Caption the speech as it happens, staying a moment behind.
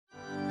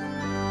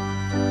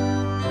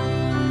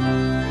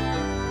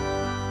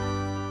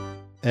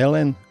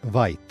Elen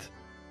Vajt.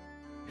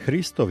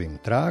 Hristovim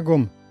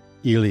tragom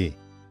ili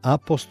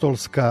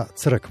apostolska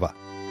crkva.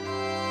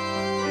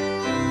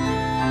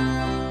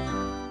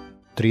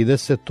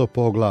 30.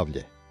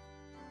 poglavlje.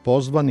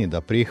 Pozvani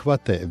da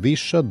prihvate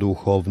viša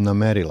duhovna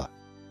merila.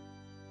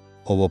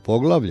 Ovo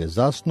poglavlje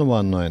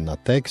zasnovano je na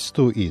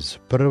tekstu iz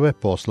prve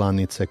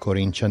poslanice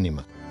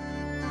Korinćanima.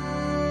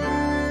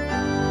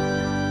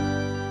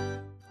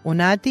 U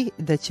nadi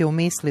da će u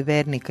misli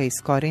vernika iz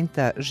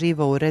Korinta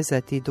živo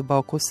urezati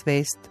duboku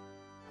svest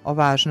o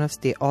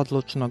važnosti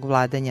odlučnog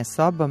vladanja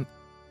sobom,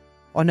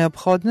 o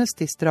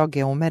neophodnosti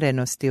stroge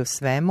umerenosti u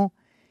svemu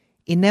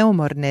i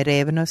neumorne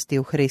revnosti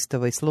u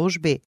Hristovoj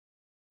službi,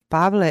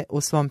 Pavle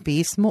u svom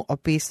pismu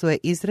opisuje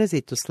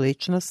izrazitu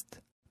sličnost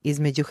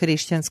između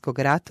hrišćanskog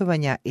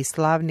ratovanja i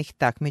slavnih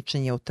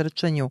takmičenja u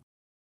trčanju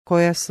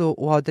koja su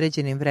u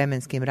određenim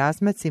vremenskim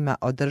razmacima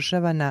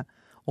održavana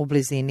u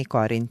blizini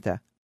Korinta.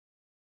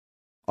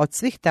 Od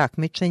svih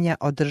takmičenja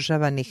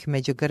održavanih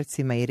među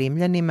Grcima i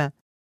Rimljanima,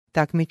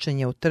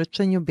 takmičenja u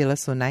trčanju bila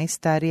su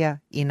najstarija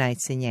i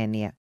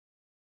najcijenjenija.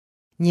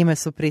 Njima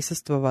su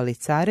prisustvovali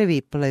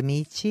carevi,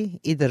 plemići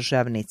i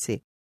državnici.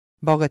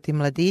 Bogati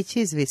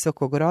mladići iz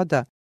visokog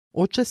roda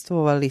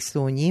učestvovali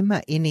su u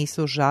njima i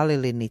nisu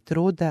žalili ni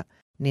truda,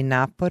 ni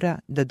napora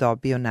da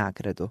dobiju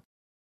nagradu.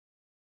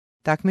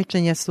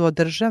 Takmičenja su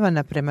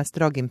održavana prema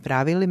strogim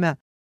pravilima,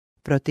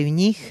 protiv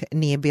njih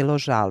nije bilo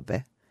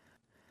žalbe.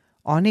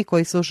 Oni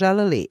koji su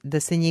želeli da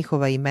se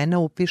njihova imena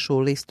upišu u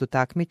listu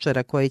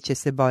takmičara koji će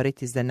se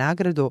boriti za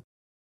nagradu,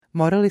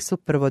 morali su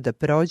prvo da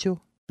prođu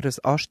kroz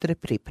oštre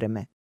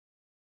pripreme.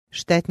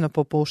 Štetno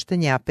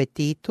popuštanje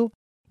apetitu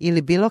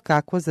ili bilo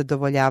kakvo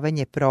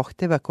zadovoljavanje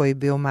prohteva koji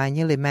bi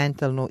umanjili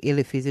mentalnu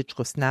ili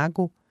fizičku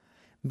snagu,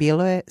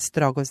 bilo je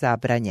strogo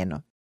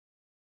zabranjeno.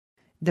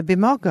 Da bi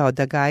mogao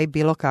da gaji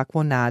bilo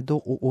kakvu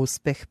nadu u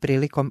uspeh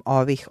prilikom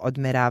ovih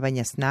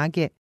odmeravanja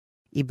snage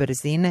i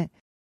brzine,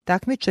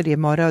 takmičar je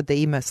morao da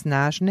ima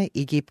snažne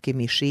i gibke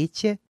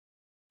mišiće,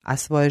 a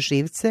svoje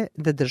živce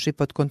da drži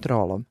pod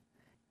kontrolom.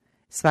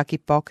 Svaki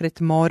pokret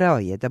morao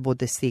je da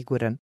bude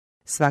siguran,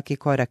 svaki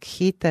korak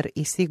hitar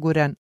i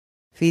siguran,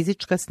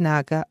 fizička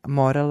snaga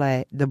morala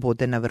je da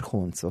bude na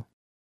vrhuncu.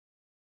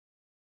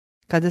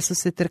 Kada su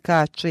se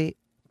trkači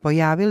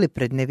pojavili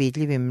pred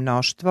nevidljivim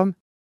mnoštvom,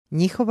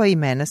 njihova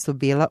imena su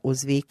bila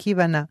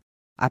uzvikivana,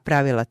 a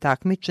pravila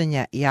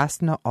takmičenja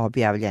jasno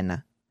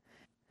objavljena.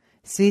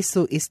 Svi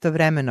su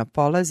istovremeno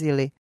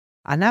polazili,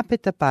 a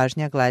napeta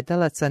pažnja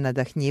gledalaca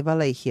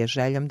nadahnjivala ih je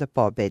željom da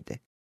pobede.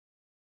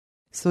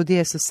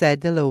 Sudije su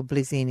sedele u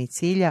blizini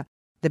cilja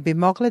da bi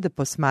mogle da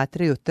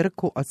posmatraju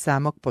trku od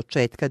samog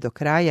početka do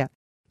kraja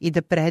i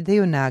da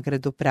predaju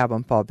nagradu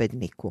pravom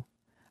pobedniku.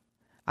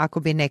 Ako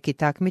bi neki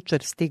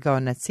takmičar stigao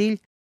na cilj,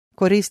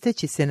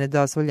 koristeći se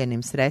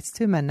nedozvoljenim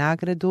sredstvima,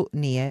 nagradu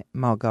nije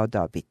mogao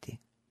dobiti.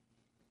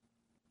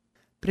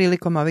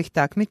 Prilikom ovih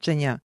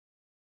takmičenja,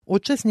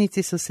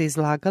 učesnici su se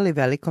izlagali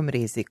velikom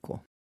riziku.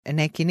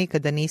 Neki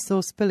nikada nisu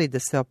uspeli da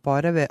se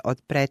oporave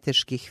od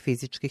preteških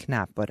fizičkih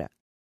napora.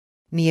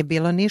 Nije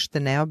bilo ništa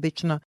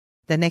neobično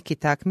da neki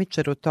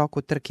takmičar u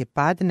toku trke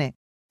padne,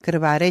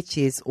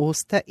 krvareći iz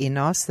usta i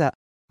nosa,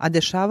 a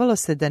dešavalo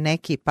se da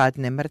neki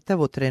padne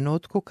mrtav u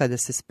trenutku kada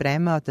se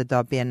spremao da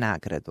dobije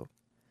nagradu.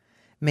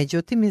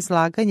 Međutim,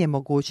 izlaganje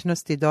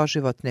mogućnosti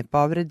doživotne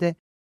povrede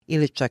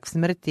ili čak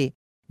smrti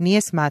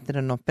nije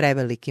smatrano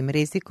prevelikim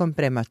rizikom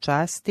prema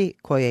časti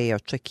koja je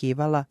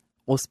očekivala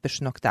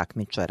uspešnog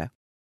takmičara.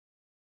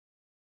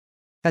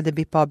 Kada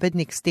bi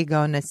pobednik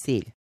stigao na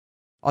cilj,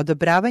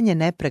 odobravanje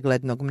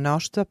nepreglednog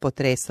mnoštva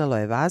potresalo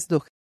je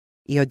vazduh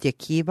i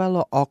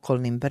odjekivalo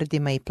okolnim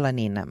brdima i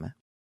planinama.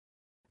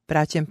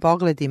 Praćen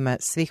pogledima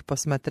svih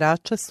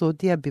posmatrača,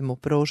 sudija bi mu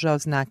pružao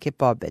znake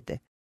pobede,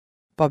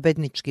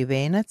 pobednički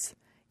venac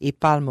i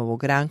palmovu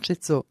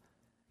grančicu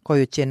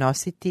koju će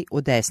nositi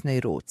u desnoj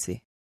ruci.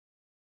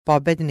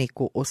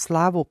 Pobedniku u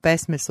slavu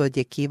pesme su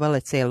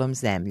odjekivale celom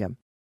zemljom.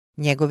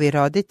 Njegovi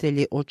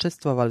roditelji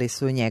učestvovali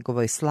su u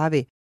njegovoj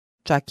slavi,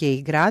 čak je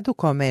i grad u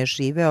kome je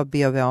živeo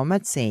bio veoma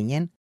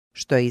cenjen,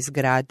 što je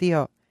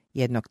izgradio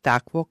jednog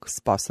takvog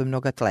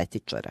sposobnog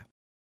atletičara.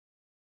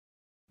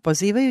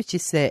 Pozivajući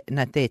se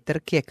na te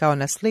trke kao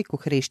na sliku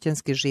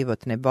hrišćanske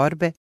životne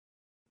borbe,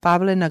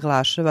 Pavle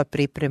naglašava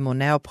pripremu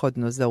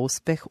neophodnu za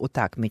uspeh u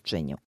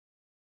takmičenju.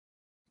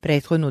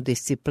 Prethodnu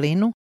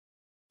disciplinu,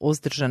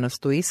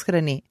 uzdržanost u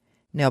ishrani,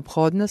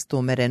 neophodnost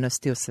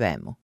umerenosti u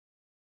svemu.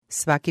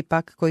 Svaki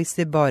pak koji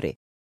se bori,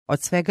 od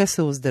svega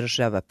se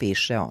uzdržava,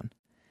 piše on.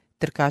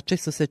 Trkači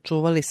su se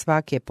čuvali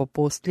svake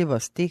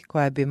popustljivosti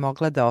koja bi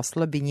mogla da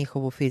oslabi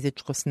njihovu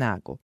fizičku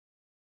snagu.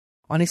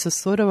 Oni su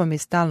surovom i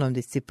stalnom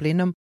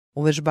disciplinom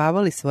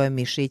uvežbavali svoje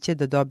mišiće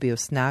da dobiju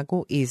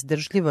snagu i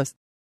izdržljivost,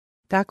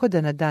 tako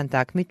da na dan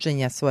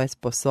takmičenja svoje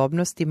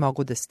sposobnosti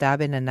mogu da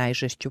stave na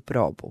najžešću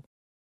probu.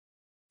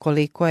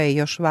 Koliko je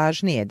još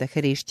važnije da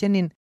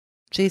hrišćanin,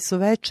 čiji su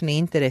večni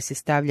interesi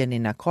stavljeni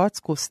na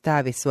kocku,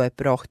 stavi svoje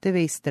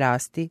prohteve i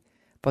strasti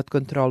pod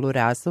kontrolu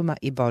razuma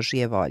i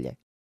Božije volje.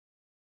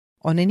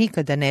 On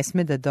nikada ne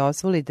sme da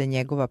dozvoli da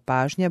njegova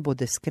pažnja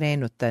bude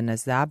skrenuta na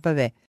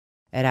zabave,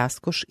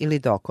 raskoš ili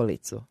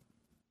dokolicu.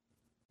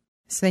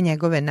 Sve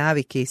njegove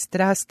navike i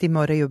strasti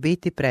moraju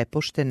biti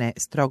prepuštene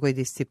strogoj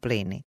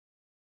disciplini.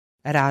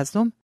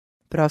 Razum,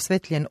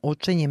 prosvetljen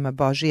učenjima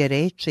Božije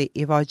reči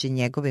i vođen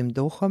njegovim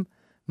duhom,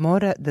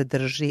 mora da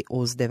drži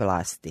uzde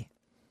vlasti.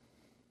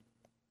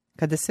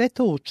 Kada sve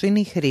to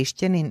učini,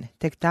 hrišćanin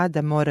tek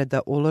tada mora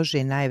da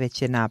uloži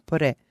najveće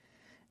napore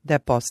da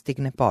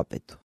postigne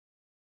pobedu.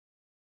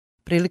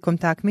 Prilikom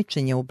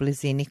takmičenja u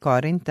blizini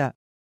Korinta,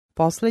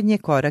 poslednje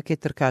korake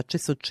trkači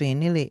su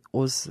činili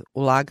uz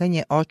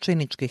ulaganje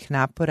očajničkih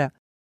napora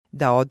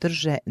da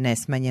održe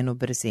nesmanjenu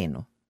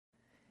brzinu.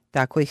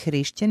 Tako i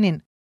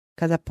hrišćanin,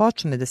 kada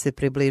počne da se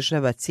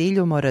približava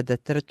cilju, mora da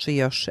trči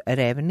još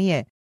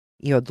revnije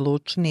i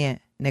odlučnije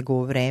nego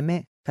u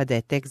vreme kada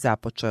je tek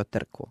započeo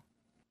trku.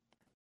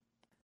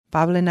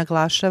 Pavle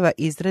naglašava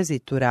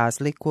izrazitu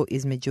razliku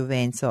između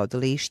venca od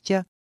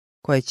lišća,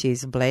 koje će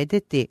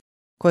izbledeti,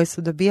 koje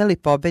su dobijali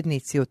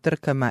pobednici u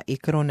trkama i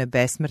krune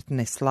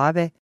besmrtne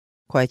slave,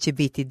 koja će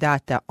biti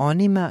data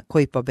onima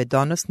koji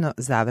pobedonosno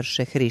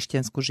završe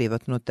hrišćansku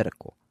životnu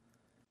trku.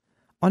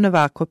 On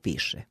ovako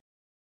piše: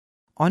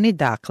 Oni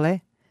dakle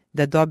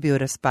da dobiju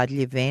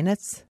raspadljiv venac,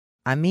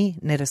 a mi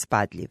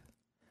neraspadljiv.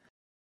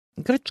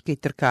 Grčki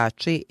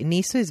trkači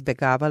nisu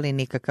izbegavali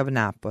nikakav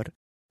napor,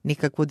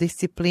 nikakvu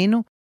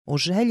disciplinu u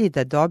želji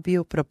da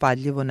dobiju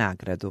propadljivu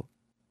nagradu.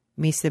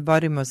 Mi se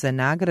borimo za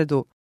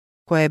nagradu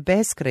koja je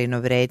beskrajno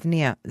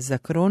vrednija za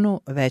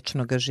krunu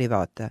večnog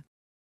života.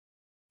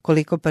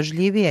 Koliko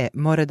pažljivije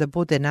mora da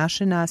bude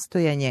naše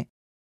nastojanje,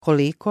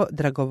 koliko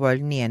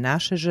dragovoljnije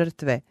naše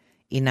žrtve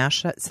i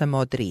naša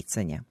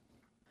samoodricanja.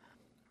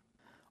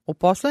 U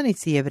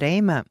poslanici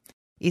Jevrejima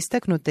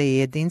istaknuta je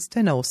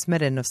jedinstvena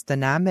usmerenost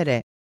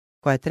namere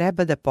koja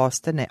treba da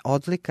postane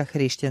odlika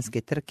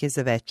hrišćanske trke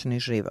za večni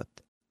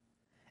život.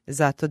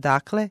 Zato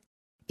dakle,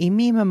 i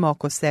mi imamo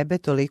oko sebe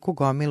toliku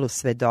gomilu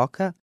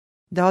svedoka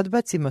da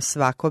odbacimo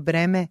svako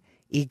breme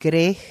i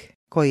greh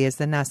koji je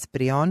za nas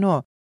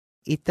prionuo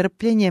i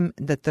trpljenjem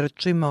da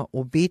trčimo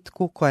u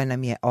bitku koja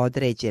nam je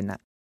određena,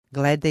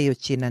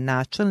 gledajući na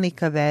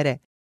načelnika vere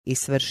i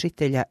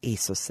svršitelja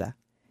Isusa.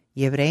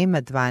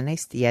 Jevrejima 12,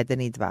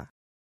 1 i 2.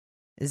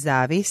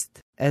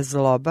 Zavist,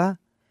 zloba,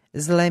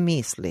 zle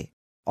misli,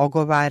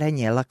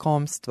 ogovaranje,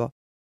 lakomstvo,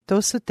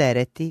 to su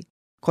tereti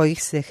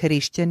kojih se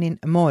hrišćanin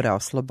mora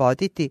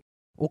osloboditi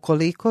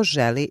ukoliko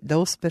želi da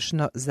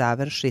uspešno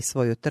završi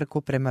svoju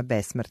trku prema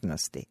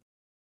besmrtnosti.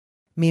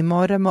 Mi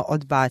moramo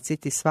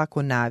odbaciti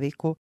svaku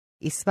naviku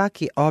i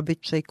svaki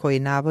običaj koji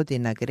navodi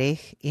na greh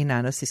i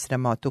nanosi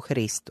sramotu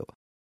Hristu,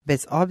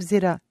 bez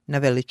obzira na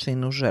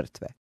veličinu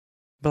žrtve.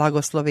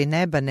 Blagoslovi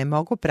neba ne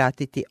mogu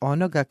pratiti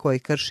onoga koji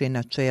krši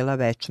načela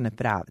večne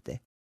pravde.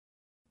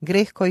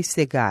 Greh koji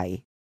se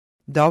gaji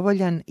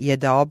dovoljan je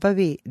da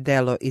obavi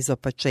delo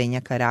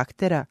izopačenja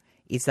karaktera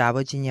i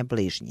zavođenja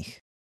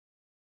bližnjih.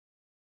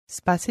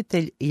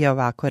 Spasitelj je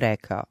ovako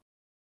rekao: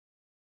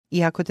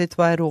 Iako te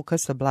tvoja ruka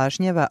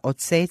sablažnjava,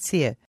 odseci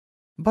je,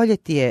 bolje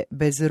ti je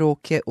bez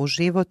ruke u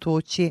život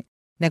ući,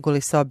 nego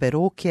li s obe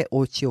ruke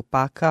ući u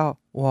pakao,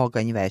 u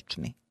oganj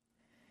večni.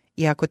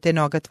 Iako te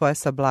noga tvoja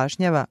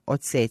sablažnjava,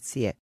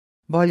 odseci je,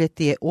 bolje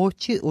ti je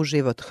ući u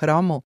život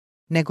hromu,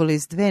 nego li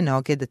s dve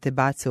noge da te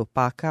bace u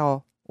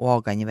pakao, u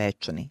oganj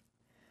večni.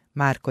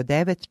 Marko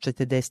 9,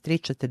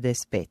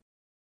 43-45.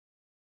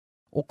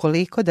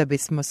 Ukoliko da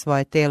bismo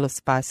svoje telo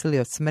spasili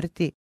od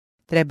smrti,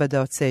 treba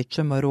da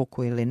odsečemo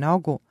ruku ili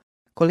nogu,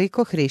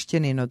 koliko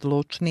hrišćanin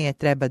odlučnije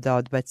treba da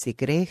odbaci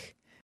greh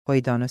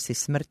koji donosi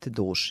smrt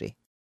duši.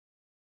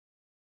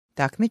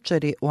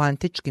 Takmičari u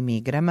antičkim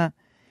igrama,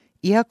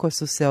 iako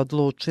su se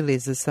odlučili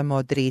za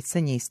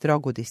samoodricanje i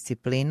strogu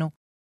disciplinu,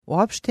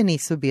 uopšte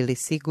nisu bili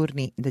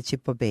sigurni da će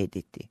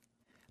pobediti.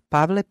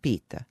 Pavle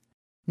pita: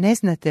 Ne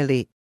znate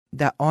li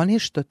da oni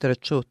što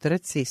trču u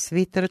trci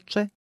svi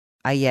trče,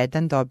 a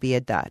jedan dobije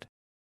dar?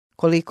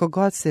 Koliko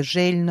god se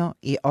željno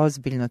i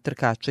ozbiljno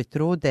trkači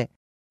trude,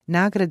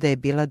 nagrada je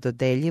bila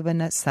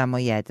dodeljivana samo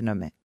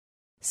jednome.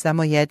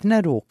 Samo jedna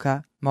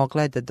ruka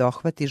mogla je da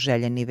dohvati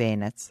željeni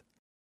venac.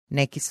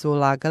 Neki su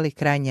ulagali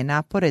krajnje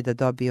napore da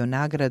dobiju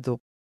nagradu,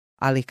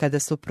 ali kada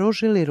su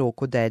pružili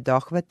ruku da je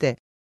dohvate,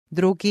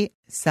 drugi,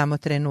 samo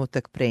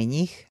trenutak pre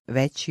njih,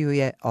 već ju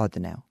je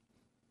odneo.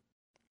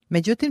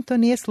 Međutim, to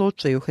nije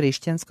slučaj u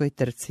hrišćanskoj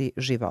trci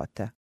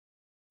života.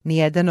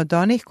 Nijedan od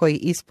onih koji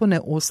ispune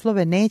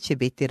uslove neće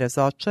biti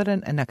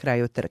razočaran na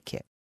kraju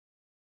trke.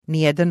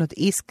 Nijedan od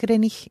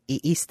iskrenih i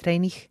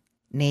istrajnih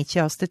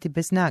neće ostati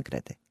bez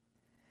nagrade.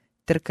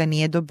 Trka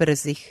nije do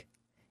brzih,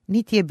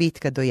 niti je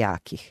bitka do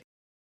jakih.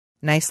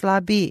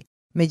 Najslabiji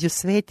među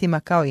svetima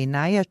kao i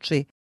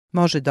najjači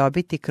može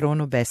dobiti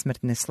krunu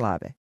besmrtne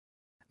slave.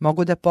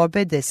 Mogu da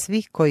pobede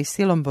svi koji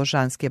silom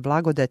božanske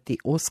blagodati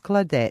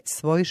usklade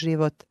svoj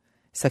život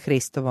sa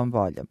Hristovom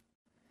voljom.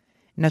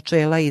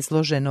 Načela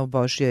izložena u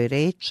Božjoj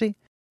reči,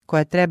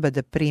 koja treba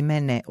da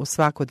primene u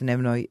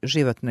svakodnevnoj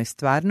životnoj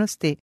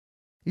stvarnosti,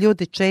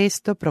 ljudi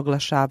često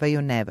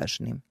proglašavaju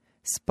nevažnim,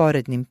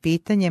 sporednim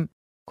pitanjem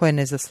koje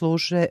ne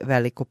zaslužuje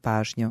veliku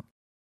pažnju.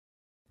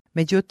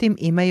 Međutim,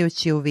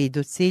 imajući u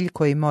vidu cilj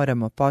koji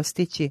moramo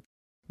postići,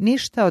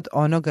 ništa od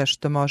onoga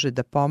što može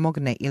da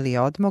pomogne ili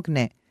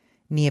odmogne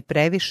nije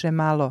previše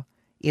malo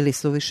ili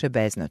suviše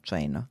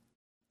beznačajno.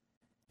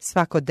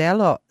 Svako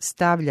delo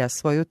stavlja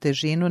svoju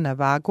težinu na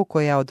vagu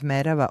koja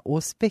odmerava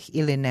uspeh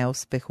ili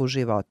neuspeh u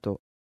životu.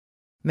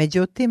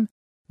 Međutim,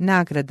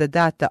 nagrada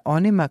data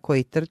onima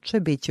koji trče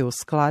bit će u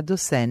skladu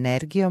sa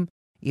energijom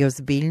i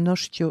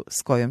ozbiljnošću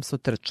s kojom su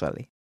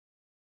trčali.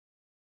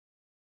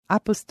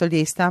 Apostol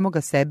je i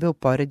samoga sebe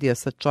uporedio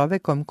sa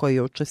čovekom koji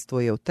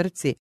učestvuje u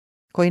trci,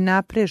 koji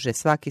napreže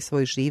svaki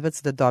svoj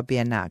živac da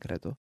dobije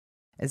nagradu.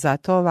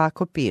 Zato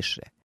ovako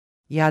piše: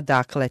 ja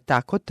dakle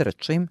tako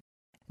trčim,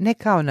 ne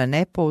kao na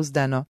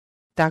nepouzdano,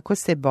 tako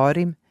se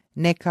borim,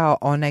 ne kao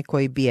onaj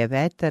koji bije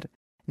vetar,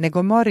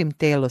 nego morim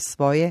telo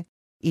svoje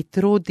i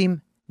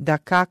trudim da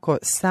kako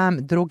sam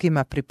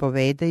drugima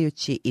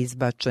pripovedajući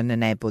izbačen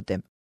ne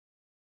budem.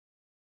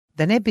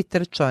 Da ne bi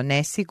trčao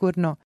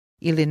nesigurno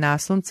ili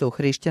nasumce u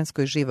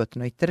hrišćanskoj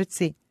životnoj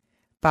trci,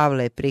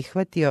 Pavle je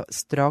prihvatio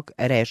strog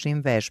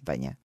režim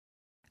vežbanja.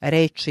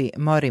 Reči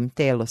morim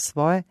telo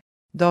svoje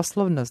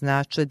doslovno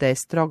znači da je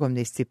strogom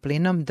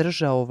disciplinom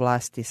držao u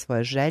vlasti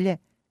svoje želje,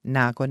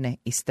 nagone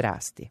i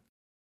strasti.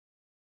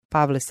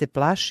 Pavle se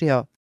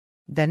plašio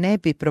da ne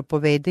bi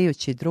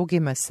propovedajući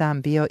drugima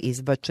sam bio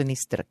izbačen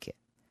iz trke.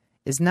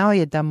 Znao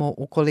je da mu,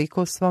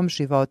 ukoliko u svom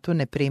životu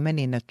ne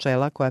primeni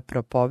načela koja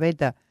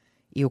propoveda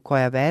i u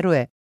koja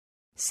veruje,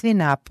 svi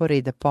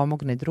napori da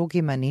pomogne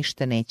drugima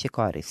ništa neće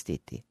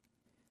koristiti.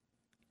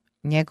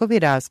 Njegovi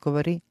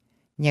razgovori,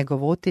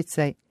 njegov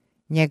uticaj,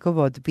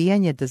 njegovo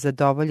odbijanje da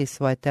zadovolji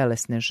svoje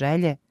telesne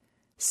želje,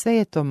 sve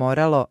je to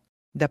moralo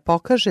da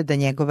pokaže da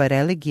njegova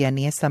religija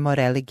nije samo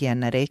religija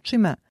na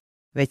rečima,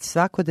 već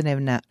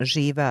svakodnevna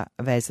živa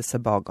veza sa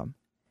Bogom.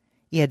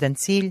 Jedan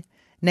cilj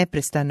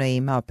neprestano je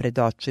imao pred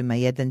očima,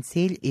 jedan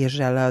cilj je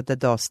želeo da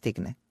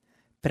dostigne.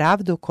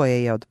 Pravdu koja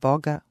je od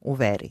Boga u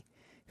veri.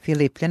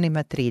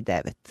 Filipljanima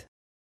 3:9.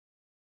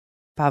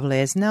 Pavle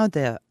je znao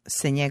da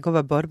se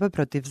njegova borba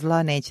protiv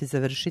zla neće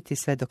završiti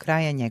sve do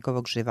kraja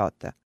njegovog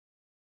života.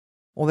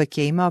 Uvek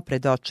je imao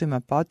pred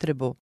očima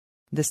potrebu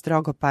da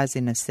strogo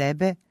pazi na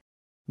sebe,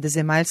 da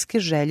zemaljske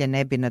želje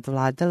ne bi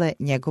nadvladale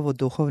njegovu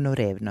duhovnu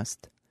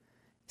revnost.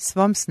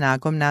 Svom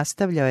snagom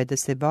nastavljao je da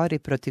se bori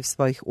protiv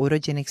svojih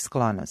urođenih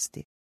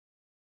sklonosti.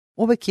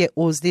 Uvek je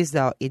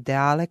uzdizao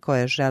ideale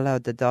koje je želeo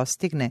da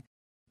dostigne,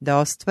 da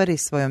ostvari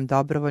svojom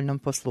dobrovoljnom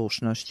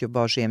poslušnošću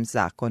Božijem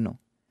zakonu.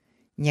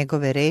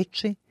 Njegove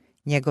reči,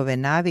 njegove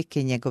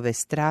navike, njegove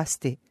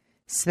strasti,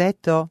 sve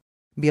to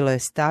bilo je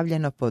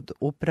stavljeno pod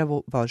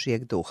upravu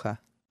Božijeg duha.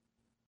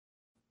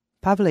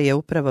 Pavle je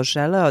upravo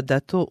želeo da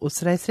tu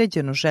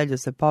usredsređenu želju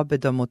za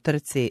pobedom u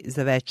trci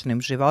za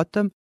večnim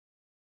životom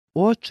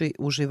uoči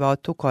u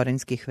životu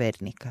korinskih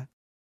vernika.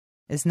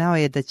 Znao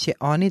je da će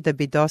oni, da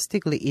bi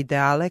dostigli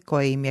ideale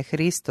koje im je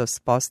Hristos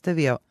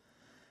postavio,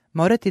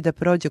 morati da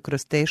prođu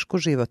kroz tešku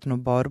životnu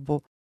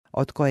borbu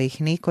od koje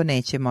ih niko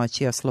neće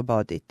moći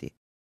osloboditi.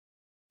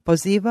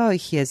 Pozivao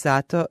ih je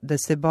zato da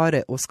se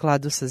bore u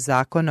skladu sa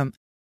zakonom,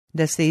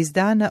 da se iz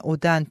dana u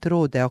dan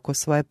trude oko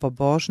svoje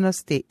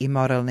pobožnosti i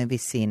moralne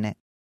visine.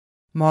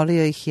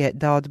 Molio ih je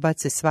da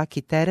odbace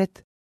svaki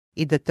teret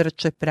i da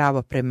trče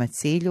pravo prema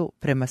cilju,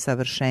 prema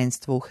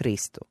savršenstvu u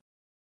Hristu.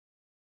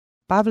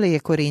 Pavle je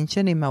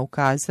Korinćanima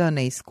ukazao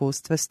na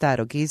iskustva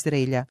starog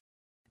Izraelja,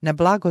 na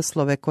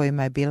blagoslove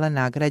kojima je bila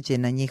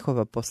nagrađena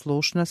njihova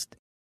poslušnost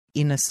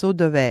i na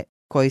sudove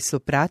koji su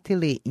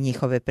pratili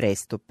njihove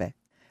prestupe.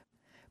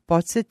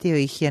 Podsjetio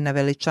ih je na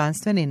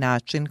veličanstveni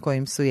način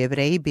kojim su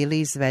Jevreji bili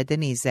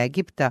izvedeni iz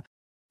Egipta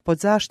pod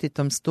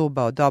zaštitom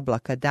stuba od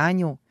oblaka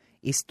danju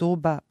i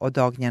stuba od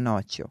ognja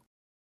noću.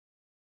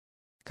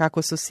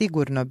 Kako su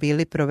sigurno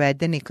bili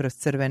provedeni kroz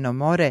Crveno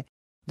more,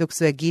 dok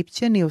su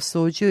Egipćani,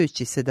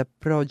 usuđujući se da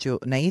prođu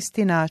na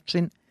isti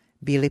način,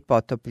 bili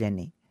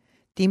potopljeni.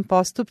 Tim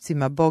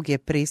postupcima Bog je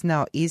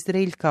priznao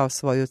Izrael kao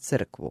svoju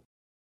crkvu.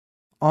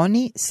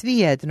 Oni svi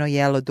jedno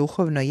jelo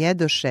duhovno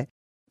jedoše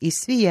i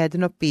svi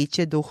jedno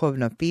piće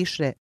duhovno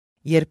piše,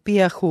 jer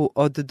pijahu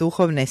od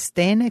duhovne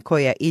stene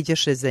koja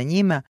iđeše za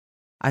njima,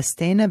 a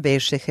stena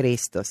beše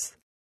Hristos.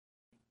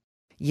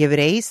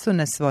 Jevreji su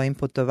na svojim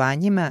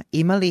putovanjima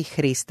imali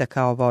Hrista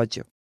kao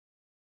vođu.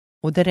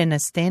 Udarena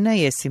stena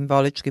je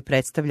simbolički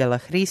predstavljala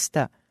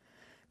Hrista,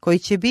 koji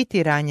će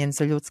biti ranjen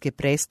za ljudske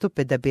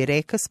prestupe da bi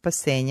reka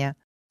spasenja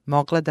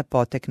mogla da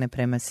potekne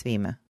prema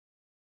svima.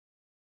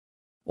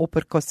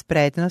 Uprkos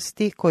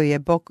prednosti koju je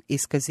Bog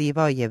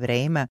iskazivao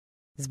Jevrejima,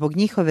 zbog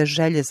njihove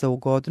želje za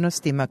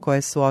ugodnostima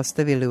koje su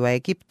ostavili u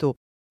Egiptu,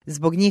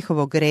 zbog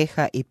njihovog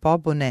greha i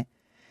pobune,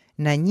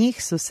 na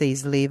njih su se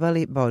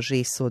izlivali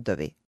Božiji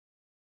sudovi.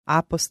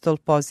 Apostol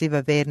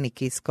poziva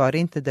vernike iz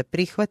Korinta da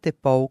prihvate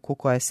pouku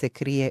koja se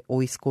krije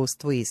u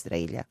iskustvu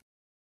Izraelja.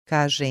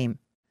 Kaže im: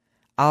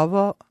 a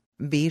ovo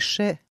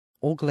biše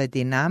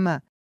ugledi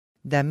nama,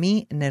 da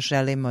mi ne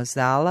želimo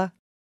zala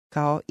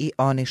kao i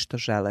oni što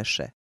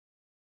želeše.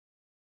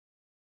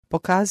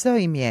 Pokazao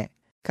im je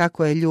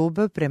kako je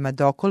ljubav prema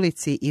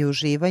dokolici i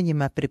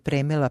uživanjima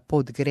pripremila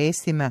put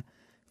gresima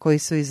koji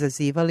su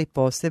izazivali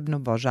posebnu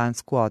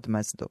božansku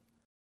odmazdu.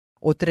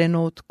 U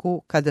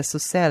trenutku kada su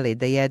seli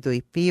da jedu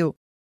i piju,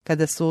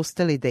 kada su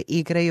ustali da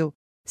igraju,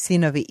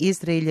 sinovi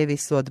Izraeljevi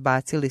su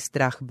odbacili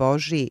strah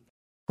Božiji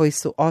koji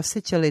su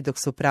osjećali dok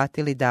su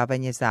pratili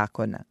davanje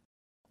zakona.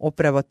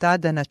 Upravo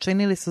tada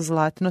načinili su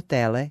zlatno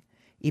tele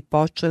i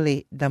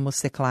počeli da mu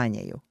se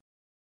klanjaju.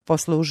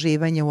 Posle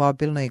uživanja u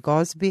obilnoj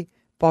gozbi,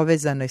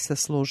 povezanoj sa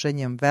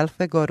služenjem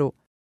Velfegoru,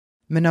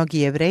 mnogi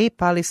Jevreji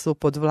pali su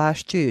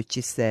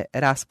podvlašćujući se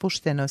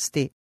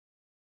raspuštenosti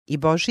i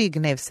Božji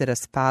gnev se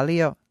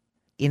raspalio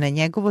i na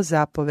njegovu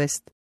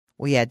zapovest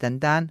u jedan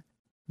dan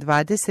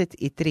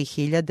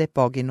 23.000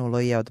 poginulo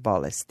je od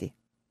bolesti.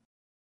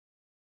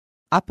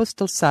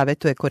 Apostol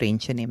savetuje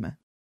Korinćanima: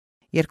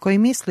 jer koji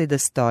misli da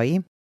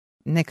stoji,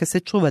 neka se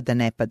čuva da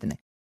ne padne.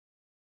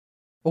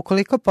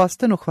 Ukoliko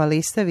postanu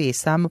hvalisavi i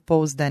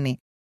samopouzdani,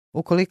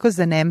 ukoliko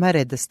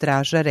zanemare da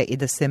stražare i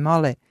da se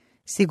mole,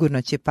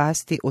 sigurno će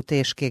pasti u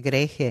teške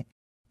grehe,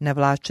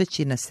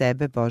 navlačeći na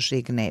sebe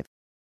Božji gnev.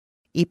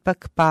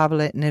 Ipak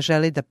Pavle ne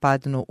želi da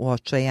padnu u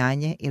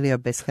očajanje ili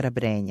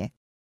obeshrabrenje.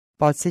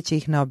 Podsjeća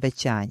ih na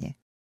obećanje.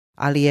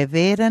 Ali je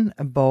veran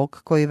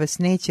Bog koji vas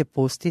neće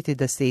pustiti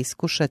da se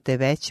iskušate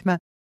većma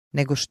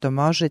nego što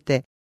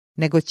možete,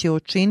 nego će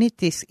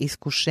učiniti s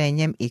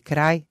iskušenjem i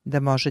kraj da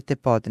možete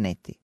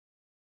podneti.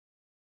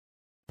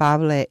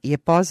 Pavle je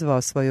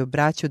pozvao svoju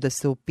braću da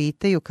se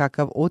upitaju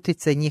kakav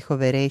uticaj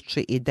njihove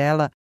reči i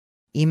dela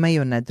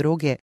imaju na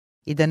druge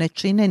i da ne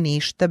čine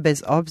ništa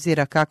bez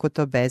obzira kako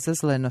to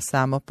bezazleno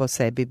samo po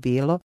sebi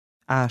bilo,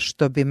 a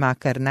što bi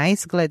makar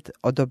naizgled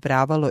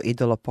odobravalo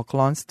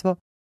idolopoklonstvo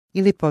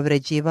ili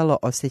povređivalo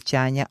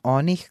osjećanja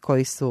onih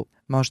koji su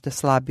možda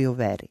slabi u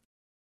veri.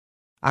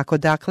 Ako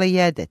dakle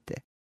jedete,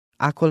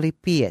 ako li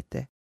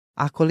pijete,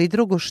 ako li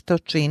drugo što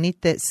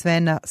činite, sve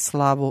na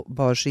slavu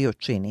Božiju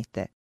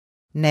činite.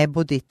 Ne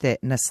budite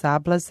na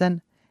sablazan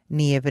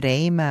ni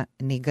Jevrejima,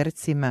 ni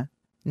Grcima,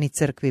 ni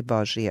crkvi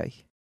Božijoj.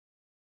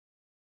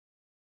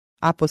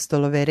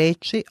 Apostolove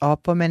reči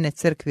opomene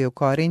crkvi u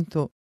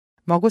Korintu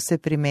mogu se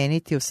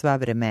primeniti u sva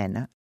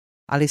vremena,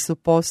 ali su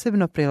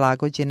posebno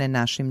prilagođene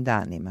našim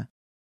danima.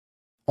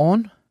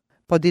 On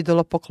pod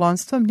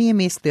idolopoklonstvom nije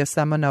mislio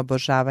samo na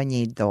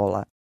obožavanje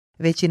idola,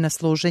 već i na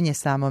služenje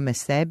samome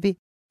sebi,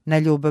 na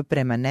ljubav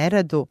prema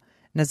neradu,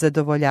 na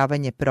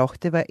zadovoljavanje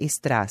prohteva i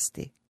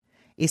strasti.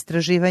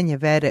 Istraživanje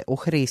vere u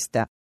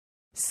Hrista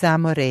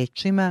samo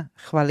rečima,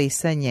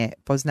 hvalisanje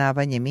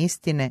poznavanjem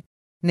istine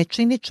ne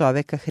čini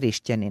čoveka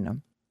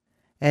hrišćaninom.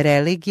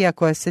 Religija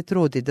koja se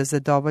trudi da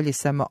zadovolji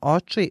samo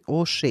oči,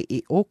 uši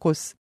i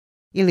ukus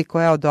ili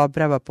koja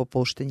odobrava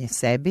popuštanje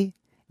sebi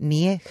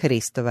nije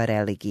Hristova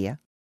religija.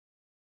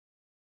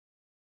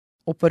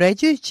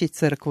 Upoređujući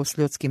crkvu s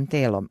ljudskim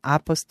telom,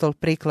 apostol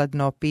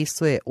prikladno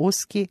opisuje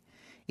uski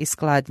i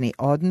skladni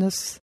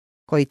odnos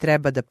koji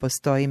treba da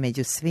postoji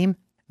među svim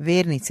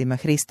vernicima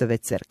Hristove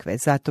crkve.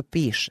 Zato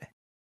piše: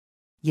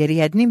 jer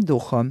jednim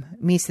duhom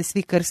mi se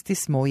svi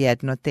krstismo u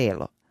jedno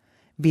telo,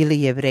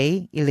 bili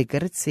Jevreji ili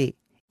Grci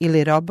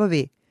ili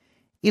robovi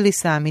ili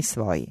sami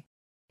svoji,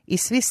 i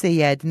svi se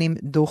jednim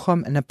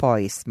duhom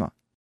napojismo,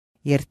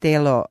 jer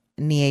telo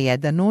nije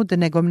jedan ud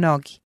nego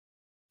mnogi.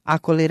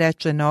 Ako li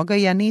reče noga,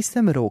 ja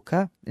nisam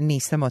ruka,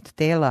 nisam od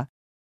tela,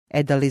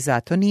 da li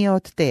zato nije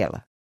od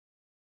tela?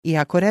 I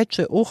ako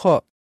reče uho,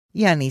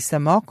 ja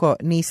nisam oko,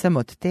 nisam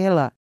od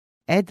tela,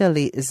 da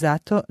li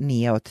zato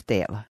nije od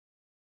tela?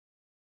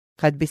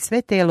 Kad bi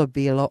sve telo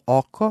bilo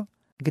oko,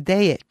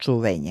 gde je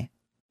čuvenje?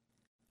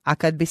 A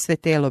kad bi sve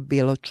telo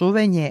bilo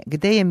čuvenje,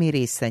 gde je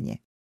mirisanje?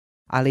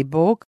 Ali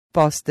Bog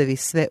postavi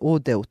sve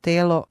ude u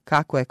telo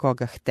kako je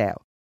koga hteo.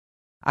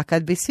 A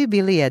kad bi svi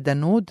bili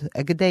jedan ud,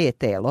 gde je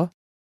telo?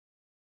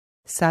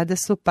 Sada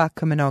su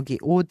pak mnogi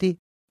udi,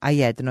 a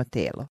jedno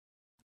telo.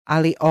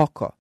 Ali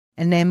oko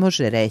ne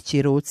može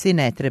reći ruci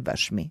ne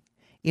trebaš mi,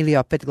 ili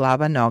opet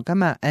glava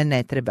nogama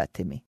ne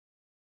trebate mi.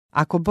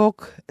 Ako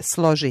Bog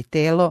složi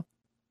telo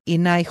i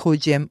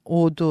najhuđem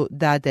udu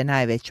dade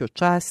najveću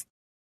čast,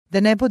 da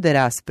ne bude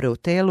raspre u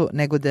telu,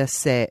 nego da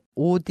se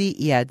udi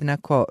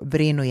jednako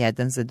brinu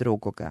jedan za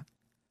drugoga.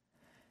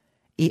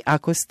 I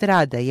ako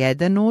strada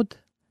jedan ud,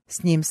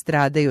 s njim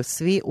stradaju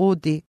svi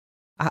udi,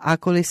 a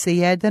ako li se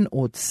jedan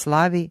ud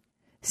slavi,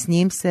 s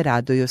njim se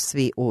raduju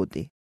svi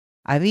udi.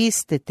 A vi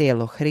ste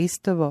telo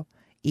Hristovo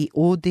i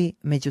udi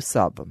među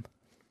sobom.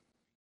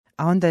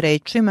 A onda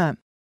rečima,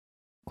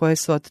 koje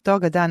su od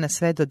toga dana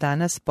sve do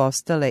danas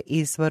postale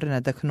izvor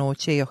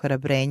nadahnuća i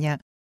ohrabrenja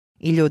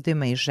i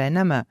ljudima i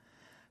ženama,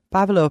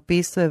 Pavle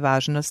opisuje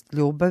važnost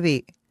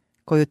ljubavi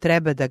koju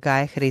treba da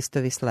gaje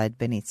Hristovi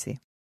sledbenici.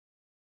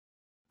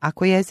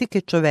 Ako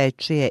jezike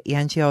čovečije i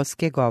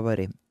anđeoske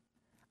govorim,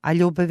 a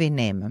ljubavi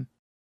nemam,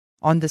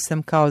 onda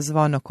sam kao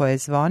zvono koje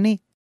zvoni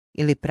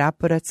ili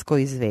praporac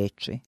koji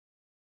zveči.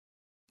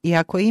 I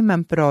ako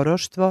imam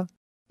proroštvo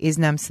i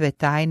znam sve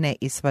tajne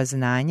i sva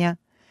znanja,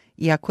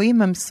 i ako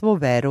imam svu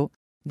veru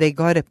da i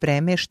gore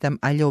premeštam,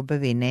 a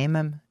ljubavi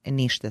nemam,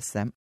 ništa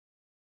sam.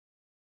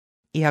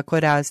 I ako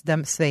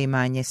razdam sve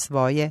imanje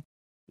svoje,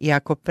 i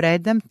ako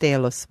predam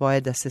telo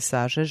svoje da se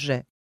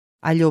sažeže,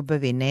 a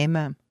ljubavi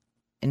nemam,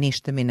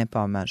 ništa mi ne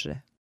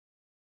pomaže.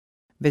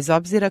 Bez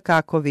obzira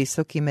kako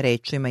visokim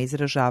rečima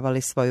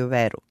izražavali svoju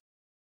veru,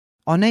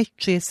 onaj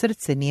čije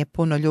srce nije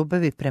puno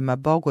ljubavi prema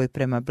Bogu i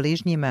prema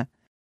bližnjima,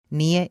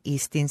 nije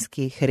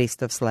istinski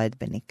Hristov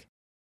sledbenik.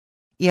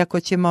 Iako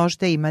će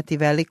možda imati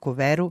veliku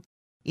veru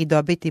i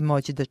dobiti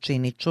moć da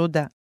čini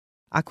čuda,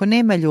 ako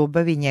nema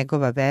ljubavi,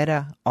 njegova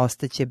vera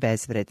ostaće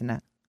bezvredna.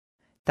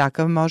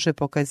 Takav može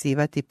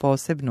pokazivati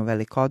posebnu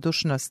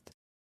velikodušnost,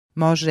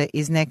 može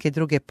iz neke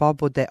druge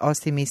pobude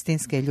osim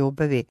istinske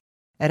ljubavi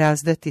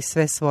razdati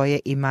sve svoje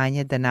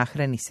imanje da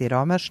nahrani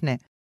siromašne,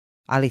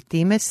 ali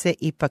time se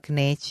ipak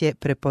neće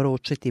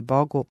preporučiti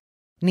Bogu,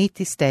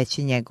 niti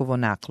steći njegovu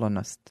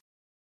naklonost.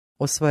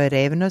 U svojoj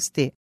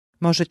revnosti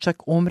može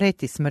čak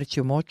umreti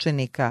smrću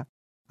mučenika,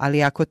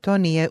 ali ako to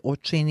nije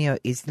učinio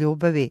iz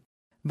ljubavi,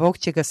 Bog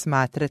će ga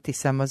smatrati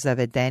samo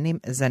zavedenim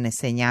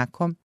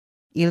zanesenjakom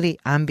ili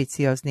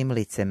ambicioznim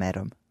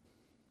licemerom.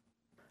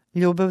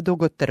 Ljubav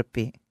dugo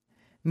trpi,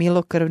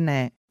 milokrvna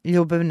je,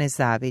 ljubav ne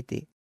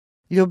zavidi,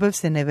 ljubav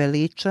se ne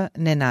veliča,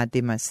 ne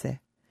nadima se.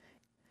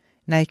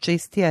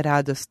 Najčistija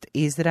radost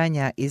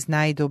izranja iz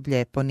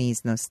najdublje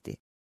poniznosti.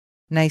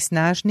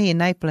 Najsnažniji i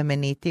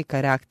najplemenitiji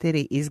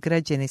karakteri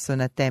izgrađeni su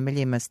na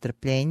temeljima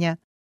strpljenja,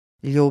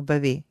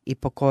 ljubavi i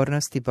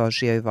pokornosti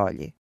Božjoj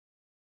volji.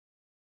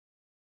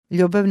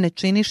 Ljubav ne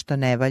čini što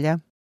ne valja,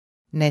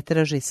 ne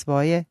traži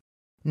svoje,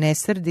 ne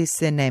srdi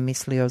se, ne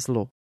misli o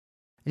zlu.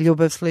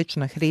 Ljubav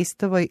slična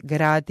Hristovoj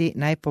gradi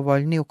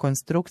najpovoljniju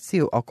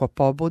konstrukciju oko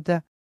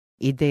pobuda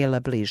i dela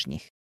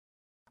bližnjih.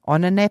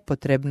 Ona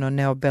nepotrebno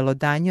ne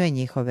obelodanjuje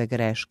njihove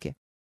greške.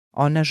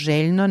 Ona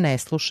željno ne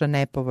sluša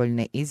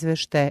nepovoljne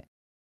izveštaje,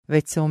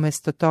 već se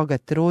umjesto toga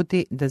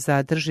trudi da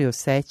zadrži u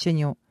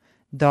sećanju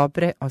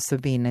dobre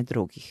osobine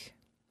drugih.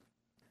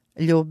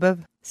 Ljubav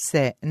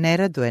se ne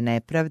raduje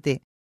nepravdi,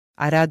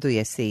 a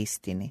raduje se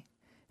istini.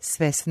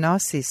 Sve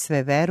snosi,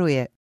 sve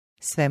veruje,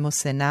 svemu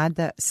se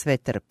nada, sve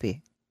trpi.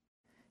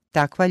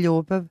 Takva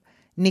ljubav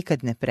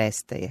nikad ne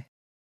prestaje.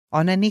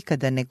 Ona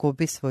nikada ne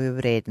gubi svoju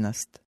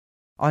vrednost.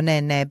 Ona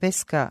je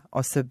nebeska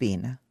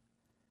osobina.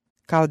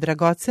 Kao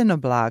dragoceno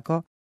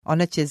blago,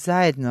 ona će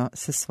zajedno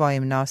sa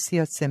svojim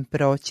nosiocem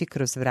proći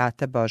kroz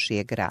vrata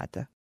Božijeg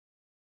grada.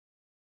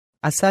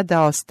 A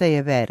sada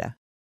ostaje vera,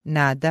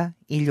 nada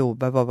i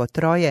ljubav, ovo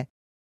troje,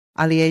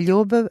 ali je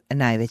ljubav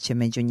najveća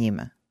među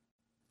njima.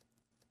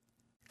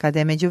 Kada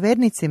je među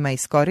vernicima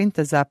iz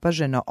Korinta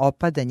zapaženo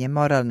opadanje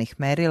moralnih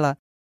merila,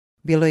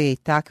 bilo je i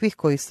takvih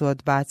koji su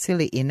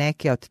odbacili i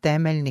neke od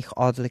temeljnih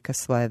odlika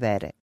svoje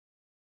vere.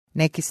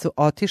 Neki su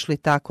otišli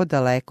tako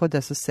daleko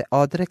da su se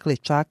odrekli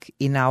čak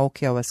i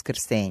nauke o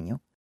vaskrsenju.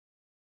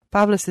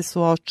 Pavle se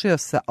suočio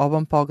sa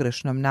ovom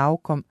pogrešnom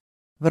naukom,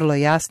 vrlo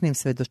jasnim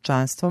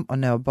svedočanstvom o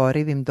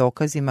neoborivim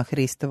dokazima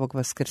Hristovog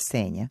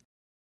vaskrsenja.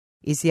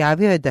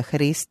 Izjavio je da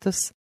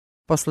Hristos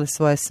posle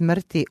svoje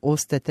smrti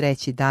usta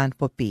treći dan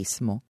po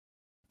pismu,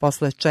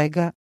 posle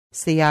čega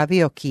se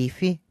javio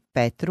Kifi,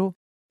 Petru,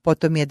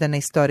 potom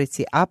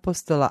 11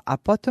 apostola, a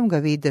potom ga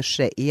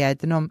videše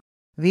jednom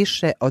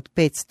više od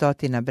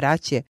 500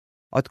 braće,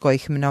 od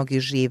kojih mnogi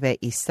žive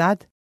i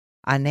sad,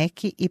 a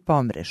neki i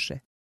pomreše,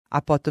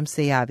 a potom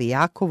se javi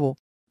Jakovu,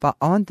 pa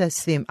onda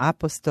svim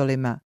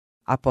apostolima,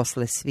 a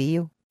posle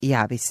sviju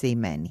javi se i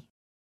meni.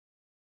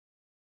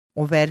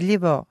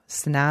 Uverljivo,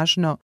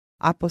 snažno,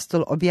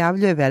 apostol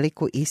objavljuje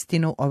veliku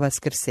istinu o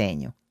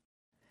vaskrsenju.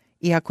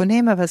 I ako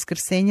nema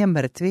vaskrsenja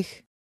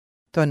mrtvih,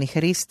 to ni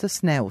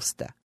Hristos ne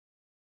usta.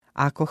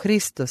 Ako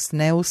Hristos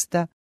ne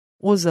usta,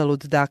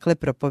 uzalud dakle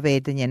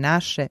propovedanje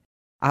naše,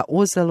 a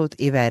uzalud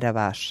i vera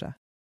vaša.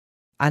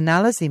 A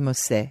nalazimo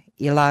se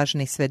i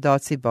lažni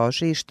svedoci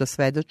Božiji što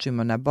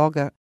svedočimo na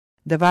Boga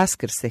da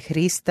vaskrse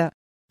Hrista,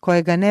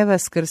 kojega ne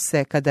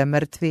vaskrse kada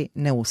mrtvi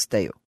ne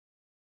ustaju.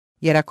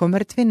 Jer ako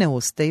mrtvi ne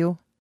ustaju,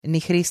 ni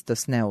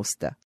Hristos ne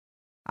usta.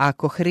 A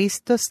ako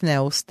Hristos ne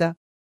usta,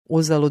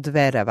 uzalud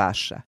vera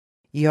vaša,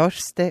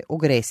 još ste u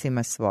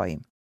gresima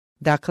svojim.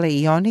 Dakle,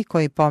 i oni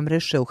koji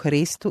pomreše u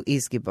Hristu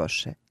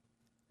izgiboše.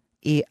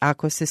 I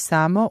ako se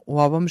samo u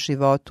ovom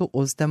životu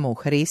uzdamo u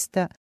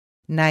Hrista,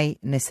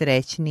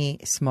 najnesrećniji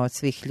smo od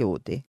svih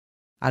ljudi.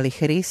 Ali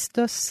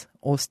Hristos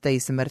usta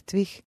iz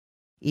mrtvih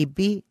i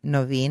bi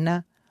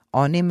novina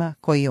onima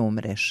koji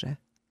umreše.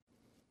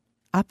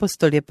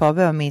 Apostol je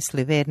poveo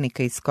misli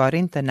vernika iz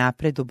Korinta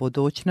napred u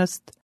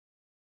budućnost,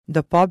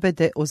 do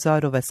pobede u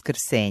zoru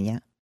vaskrsenja,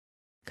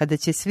 kada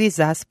će svi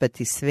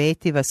zaspati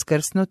svet i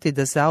vaskrsnuti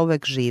da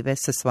zauvek žive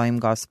sa svojim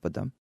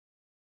Gospodom.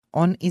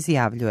 On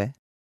izjavljuje: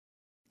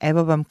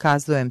 evo vam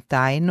kazujem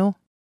tajnu,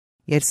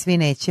 jer svi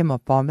nećemo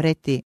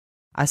pomreti,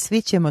 a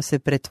svi ćemo se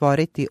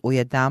pretvoriti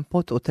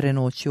ujedanput u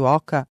trenuću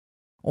oka,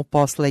 u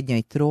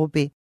poslednjoj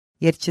trubi,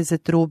 jer će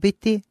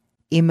zatrubiti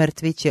i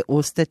mrtvi će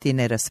ustati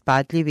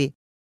neraspadljivi,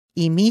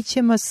 i mi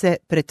ćemo se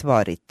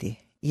pretvoriti,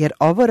 jer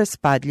ovo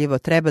raspadljivo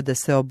treba da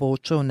se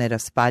obuče u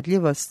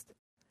neraspadljivost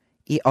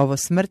i ovo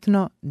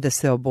smrtno da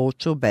se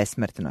obuče u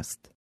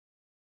besmrtnost.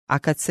 A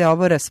kad se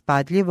ovo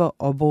raspadljivo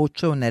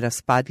obuče u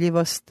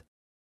neraspadljivost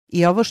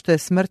i ovo što je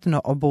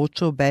smrtno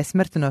obuče u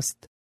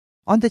besmrtnost,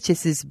 onda će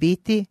se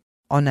zbiti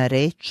ona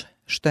reč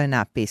što je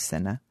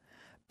napisana.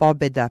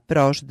 Pobjeda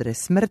proždre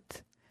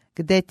smrt,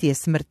 gde ti je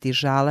smrti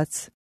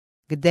žalac,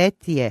 gde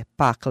ti je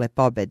pakle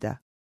pobjeda,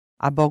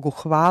 a Bogu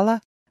hvala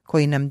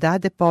koji nam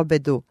dade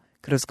pobjedu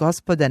kroz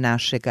Gospoda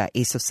našega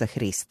Isusa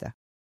Hrista.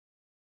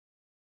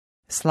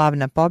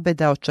 Slavna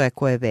pobjeda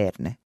očekuje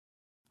verne.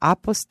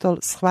 Apostol,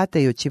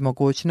 shvatajući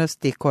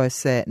mogućnosti koje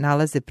se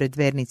nalaze pred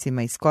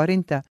vernicima iz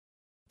Korinta,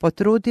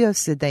 potrudio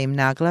se da im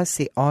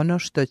naglasi ono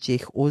što će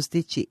ih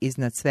uzdići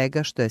iznad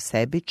svega što je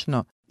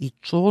sebično i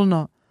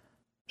čulno,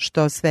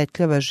 što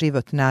osvetljava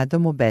život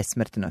nadom u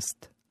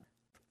besmrtnost.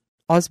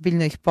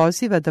 Ozbiljno ih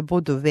poziva da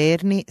budu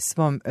verni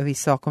svom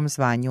visokom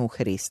zvanju u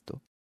Hristu.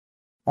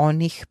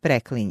 On ih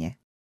preklinje.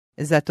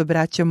 Zato,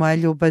 braćo moja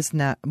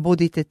ljubazna,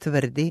 budite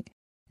tvrdi,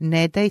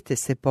 ne dajte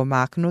se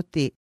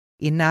pomaknuti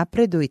i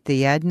napredujte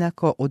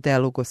jednako u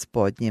delu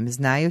Gospodnjem,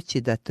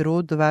 znajući da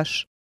trud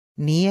vaš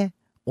nije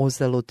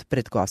uzalud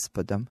pred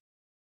Gospodom.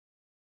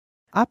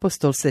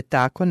 Apostol se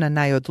tako na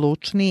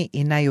najodlučniji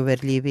i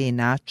najuverljiviji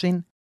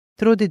način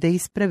trudi da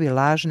ispravi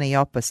lažne i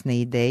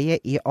opasne ideje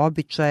i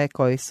običaje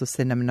koji su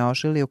se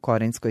namnožili u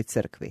Korinskoj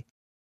crkvi.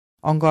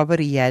 On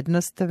govori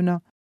jednostavno,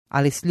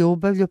 ali s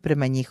ljubavlju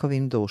prema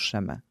njihovim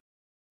dušama.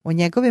 U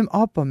njegovim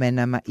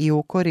opomenama i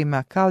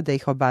ukorima kao da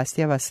ih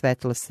obasjava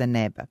svetlo sa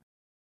neba,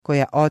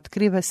 koja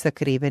otkriva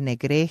sakrivene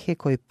grehe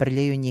koji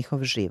prljaju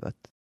njihov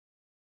život.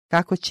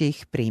 Kako će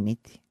ih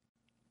primiti?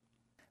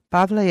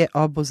 Pavla je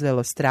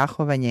obuzelo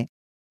strahovanje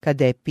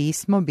kada je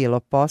pismo bilo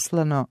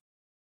poslano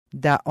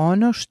da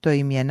ono što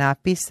im je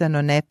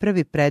napisano ne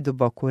pravi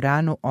preduboku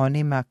ranu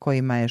onima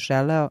kojima je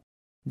želeo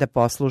da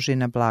posluži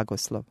na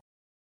blagoslov.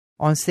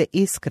 On se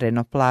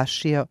iskreno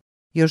plašio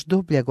još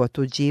dubljeg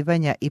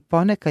otuđivanja i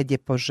ponekad je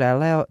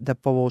poželeo da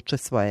povuče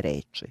svoje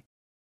reči.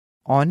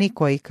 Oni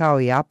koji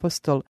kao i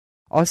apostol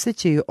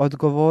osjećaju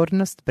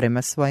odgovornost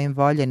prema svojim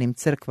voljenim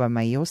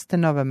crkvama i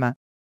ustanovama,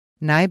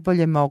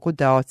 najbolje mogu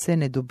da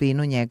ocene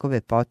dubinu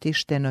njegove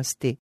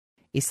potištenosti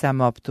i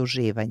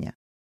samooptuživanja.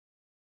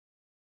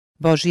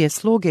 Božje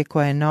sluge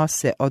koje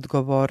nose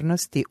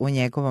odgovornosti u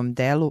njegovom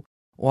delu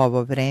u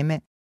ovo vreme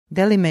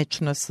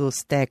delimično su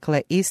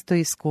stekle isto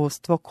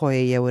iskustvo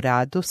koje je u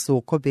radu,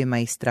 sukobima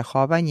i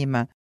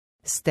strahovanjima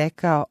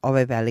stekao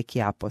ovaj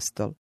veliki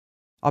apostol.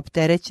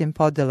 Opterećen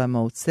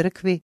podelama u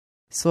crkvi,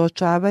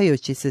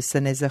 suočavajući se sa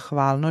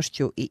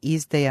nezahvalnošću i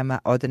izdajama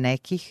od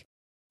nekih,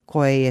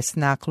 koje je s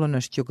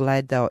naklonošću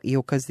gledao i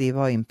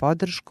ukazivao im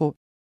podršku,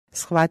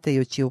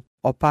 shvatajući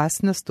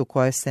opasnost u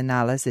kojoj se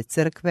nalaze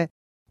crkve,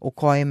 u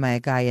kojima je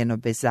gajeno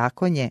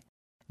bezakonje,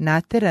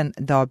 nateran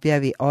da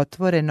objavi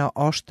otvoreno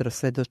oštro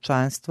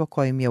svedočanstvo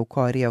kojim je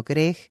ukorio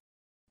greh,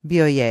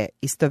 bio je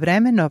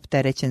istovremeno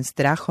opterećen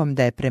strahom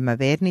da je prema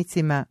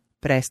vernicima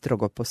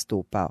prestrogo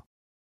postupao.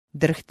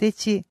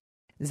 Drhteći,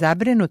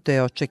 zabrinuto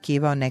je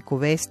očekivao neku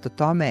vest o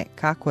tome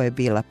kako je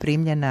bila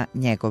primljena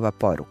njegova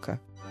poruka.